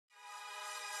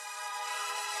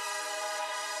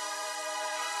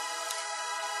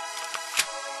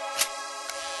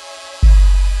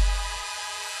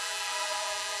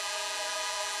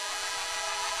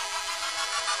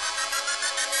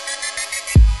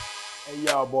Hey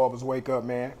y'all barbers, wake up,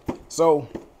 man. So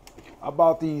I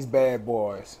bought these bad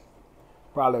boys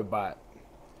probably about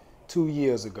 2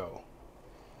 years ago.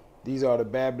 These are the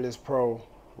Babyliss Pro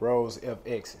Rose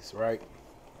FXs, right?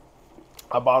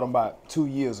 I bought them about 2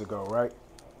 years ago, right?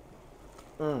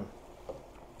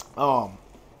 Um,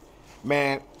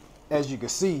 man, as you can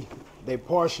see, they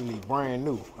partially brand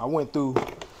new. I went through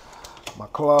my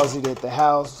closet at the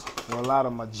house where a lot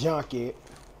of my junk at,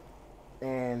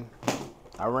 and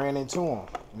I ran into them.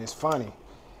 And it's funny.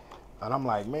 And I'm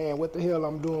like, man, what the hell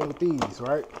I'm doing with these,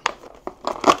 right?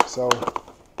 So,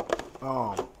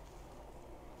 um,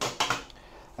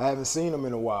 I haven't seen them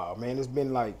in a while, man. It's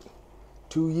been like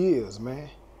 2 years,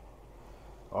 man.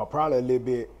 Or probably a little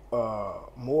bit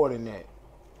more than that.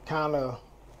 Kind of,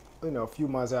 a few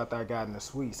months after I got in the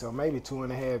suite. So maybe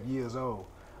 2.5 years old.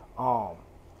 Um,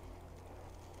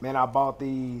 man, I bought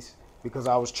these because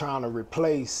I was trying to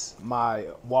replace my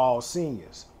wall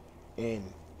seniors. And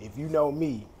if you know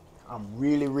me, I'm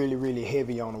really, really, really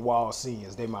heavy on the wall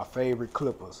seniors. They're my favorite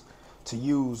clippers to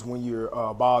use when you're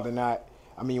balding out.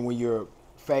 When you're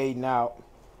fading out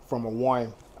from a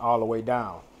one all the way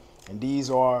down. And these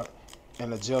are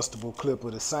an adjustable clipper,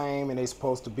 the same, and they're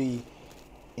supposed to be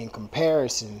in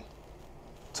comparison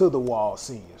to the wall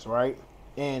seniors, right?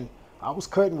 And I was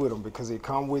cutting with them because it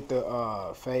come with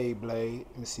the fade blade.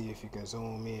 Let me see if you can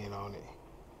zoom in on it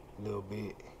a little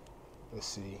bit. Let's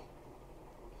see.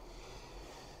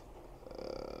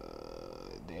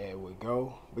 There we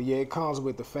go. But yeah, it comes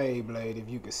with the fade blade, if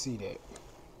you can see that.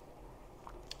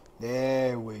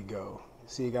 There we go.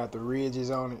 See, it got the ridges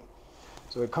on it.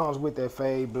 So it comes with that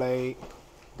fade blade.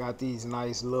 Got these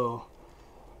nice little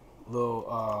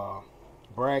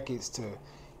brackets to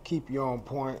keep you on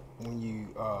point when you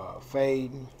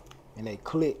fading, and they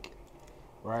click,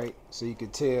 right? So you can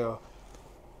tell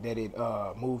that it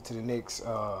moved to the next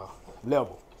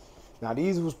level. Now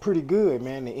these was pretty good,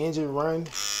 man. The engine run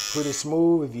pretty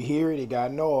smooth. If you hear it, it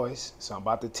got noise. So I'm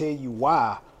about to tell you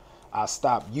why I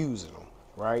stopped using them,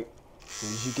 right?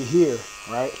 As you can hear,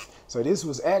 right? So this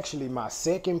was actually my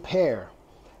second pair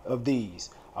of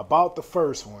these. I bought the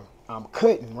first one. I'm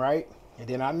cutting, right? And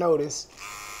then I noticed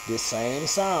this same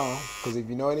sound, because if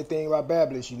you know anything about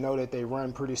Babyliss, you know that they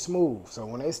run pretty smooth. So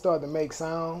when they start to make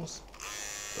sounds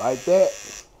like that,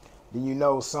 then you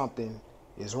know something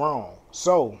is wrong.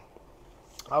 So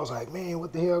I was like, man,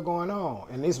 what the hell going on?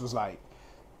 And this was like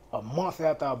a month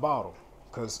after I bought them,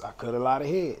 because I cut a lot of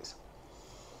heads.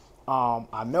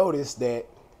 I noticed that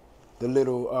the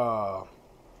little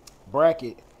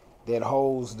bracket that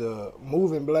holds the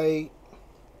moving blade,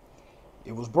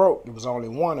 it was broke. It was only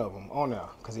one of them on there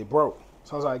because it broke.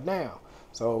 So I was like, damn.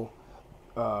 So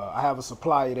I have a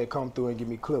supplier that come through and give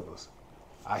me clippers.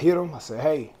 I hit them. I said,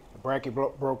 hey, the bracket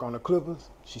broke on the clippers.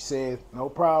 She said, no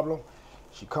problem.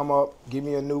 She come up, give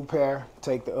me a new pair,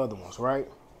 take the other ones, right?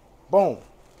 Boom.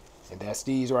 And that's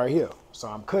these right here. So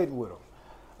I'm cutting with them.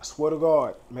 I swear to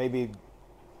God, maybe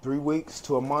 3 weeks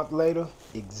to a month later,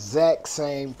 exact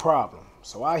same problem.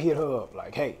 So I hit her up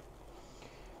like, hey,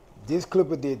 this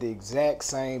clipper did the exact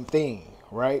same thing,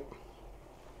 right?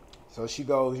 So she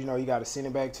goes, you got to send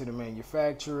it back to the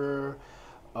manufacturer,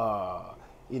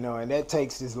 and that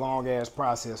takes this long ass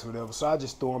process or whatever. So I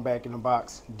just threw them back in the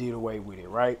box, did away with it,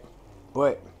 right?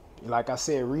 But like I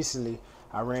said recently,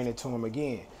 I ran into them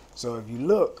again. So if you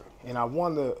look, and I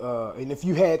wonder, and if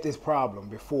you had this problem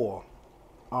before,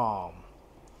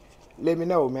 let me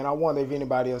know, man. I wonder if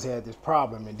anybody else had this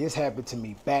problem. And this happened to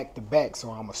me back to back.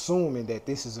 So I'm assuming that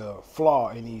this is a flaw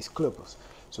in these clippers.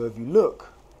 So if you look,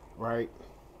 right,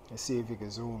 let's see if you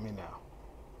can zoom in now.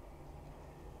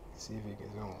 See if you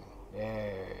can zoom.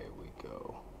 There we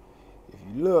go. If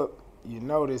you look, you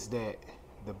notice that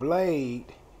the blade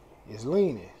is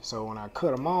leaning. So when I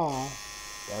cut them on,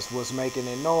 that's what's making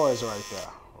that noise right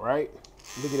there, right?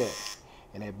 Look at that.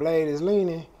 And that blade is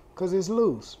leaning because it's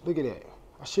loose. Look at that.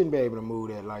 I shouldn't be able to move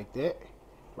that like that,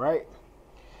 right?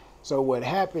 So what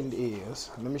happened is,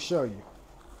 let me show you.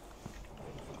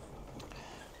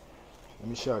 Let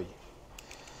me show you.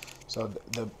 So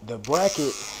the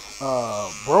bracket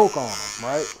broke on them,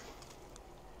 right?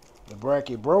 The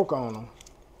bracket broke on them,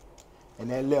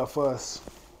 and that left us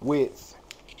with,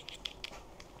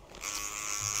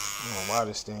 I don't know why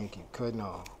this thing keep cutting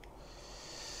on.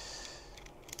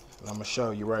 I'm gonna show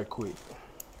you right quick.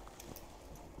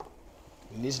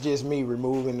 And this is just me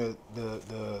removing the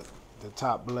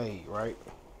top blade, right?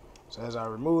 So as I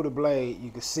remove the blade,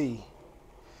 you can see,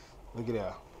 look at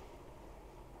that.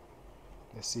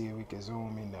 Let's see if we can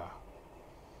zoom in now.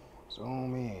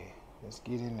 Zoom in. Let's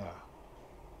get in there.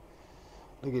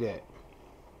 Look at that.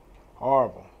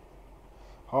 Horrible.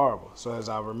 Horrible. So as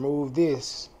I remove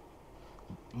this,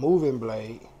 moving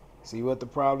blade. See what the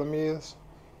problem is?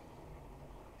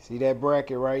 See that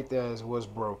bracket right there is what's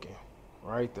broken,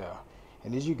 right there.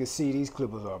 And as you can see, these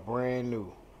clippers are brand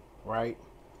new, right?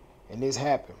 And this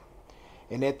happened.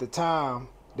 And at the time,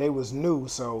 they was new,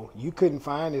 so you couldn't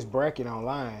find this bracket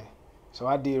online. So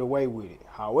I did away with it.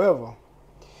 However,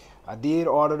 I did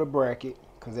order the bracket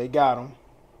because they got them.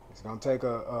 It's gonna take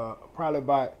probably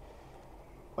about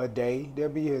a day. They'll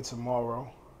be here tomorrow,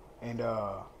 and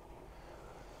I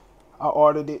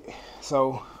ordered it.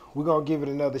 So we're gonna give it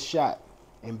another shot.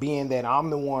 And being that I'm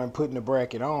the one putting the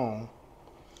bracket on,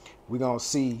 we're gonna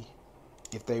see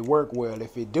if they work well.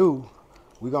 If it do,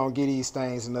 we're gonna give these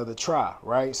things another try,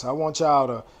 right? So I want y'all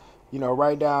to,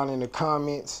 write down in the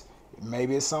comments,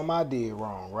 maybe it's something I did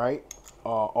wrong, right?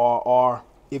 Or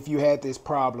if you had this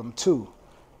problem too,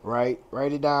 right?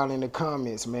 Write it down in the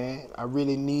comments, man. I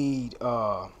really need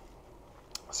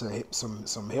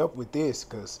some help with this,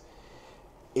 because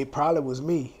it probably was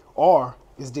me, or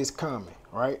is this coming,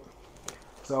 right?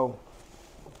 So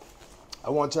I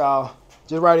want y'all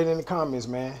just write it in the comments,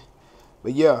 man.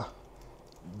 But yeah,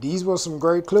 these were some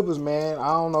great clippers, man.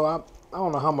 I don't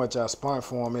know how much I spent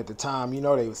for them at the time.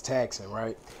 They was taxing,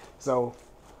 right? So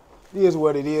it is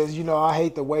what it is. I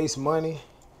hate to waste money.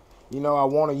 I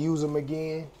want to use them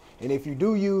again. And if you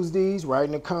do use these, write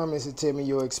in the comments and tell me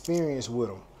your experience with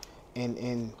them,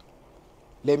 and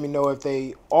let me know if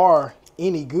they are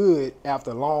any good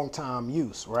after long time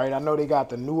use, right? I know they got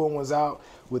the newer ones out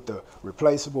with the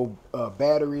replaceable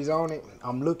batteries on it.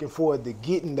 I'm looking forward to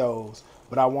getting those,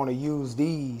 but I want to use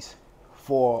these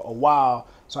for a while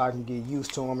so I can get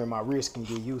used to them and my wrist can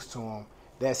get used to them.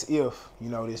 That's if,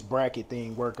 this bracket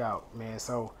thing work out, man.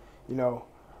 So,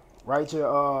 write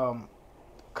your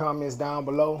comments down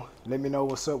below. Let me know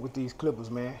what's up with these clippers,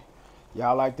 man.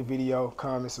 Y'all like the video,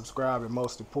 comment, subscribe, and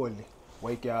most importantly,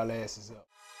 wake y'all asses up.